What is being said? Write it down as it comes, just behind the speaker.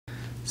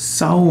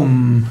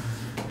Saum.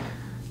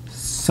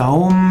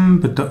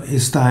 Saum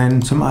ist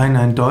zum einen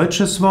ein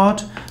deutsches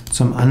Wort,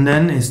 zum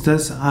anderen ist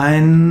es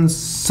ein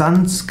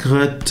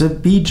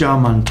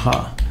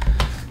Sanskrit-Bija-Mantra.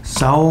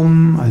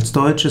 Saum als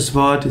deutsches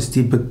Wort ist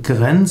die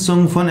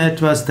Begrenzung von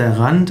etwas, der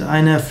Rand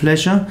einer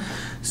Fläche.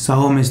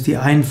 Saum ist die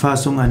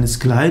Einfassung eines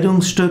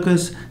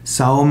Kleidungsstückes.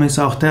 Saum ist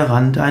auch der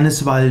Rand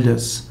eines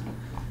Waldes.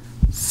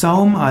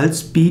 Saum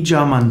als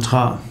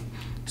Bija-Mantra.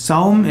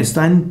 Saum ist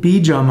ein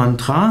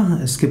Bija-Mantra.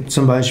 Es gibt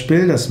zum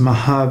Beispiel das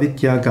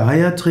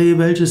Vidya-Gayatri,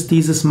 welches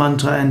dieses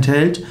Mantra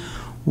enthält.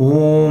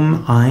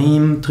 Om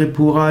Aim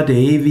Tripura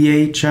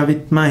Devyai-cha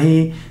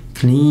Vidmahi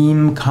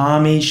Klim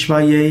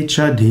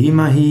Kameshvayai-cha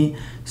Dhimahi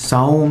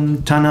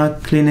Saum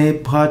Tanakline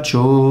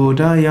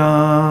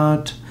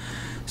Prachodayat.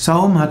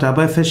 Saum hat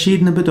dabei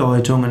verschiedene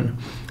Bedeutungen.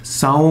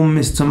 Saum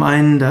ist zum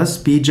einen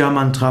das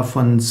Bija-Mantra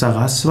von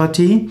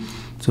Saraswati.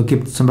 So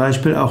gibt es zum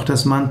Beispiel auch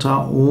das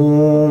Mantra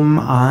Om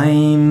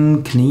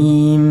Aim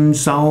Klim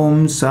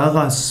Saum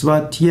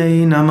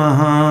Saraswatyai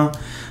Namaha.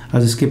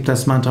 Also es gibt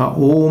das Mantra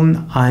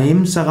Om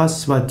Aim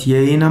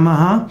Saraswatyai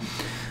Namaha.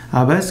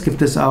 Aber es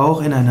gibt es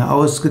auch in einer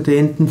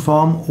ausgedehnten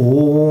Form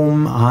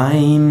Om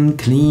Aim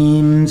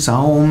Klim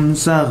Saum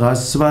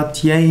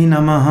Saraswatyai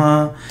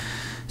Namaha.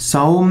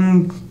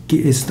 Saum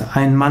ist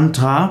ein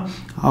Mantra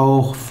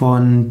auch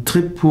von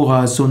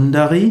Tripura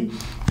Sundari.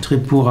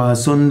 Tripura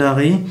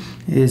Sundari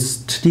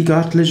ist die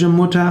göttliche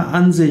Mutter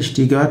an sich,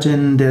 die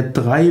Göttin der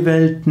drei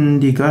Welten,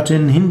 die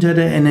Göttin hinter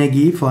der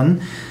Energie von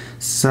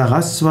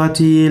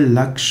Saraswati,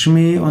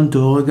 Lakshmi und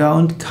Durga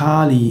und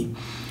Kali.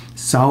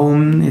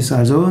 Saum ist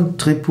also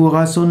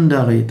Tripura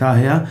Sundari,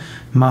 daher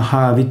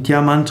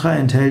Mahavidya-Mantra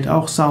enthält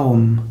auch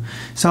Saum.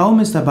 Saum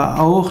ist aber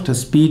auch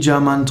das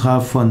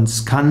Bija-Mantra von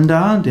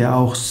Skanda, der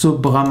auch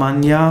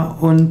Subramanya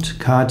und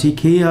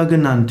Kartikeya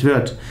genannt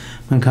wird.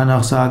 Man kann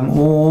auch sagen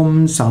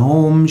Om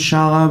Saum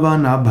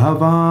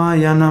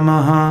Sharavanabhavaya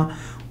Namaha.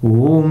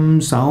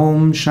 Om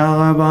Saum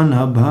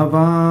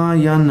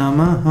Sharavanabhavaya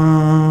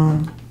Namaha.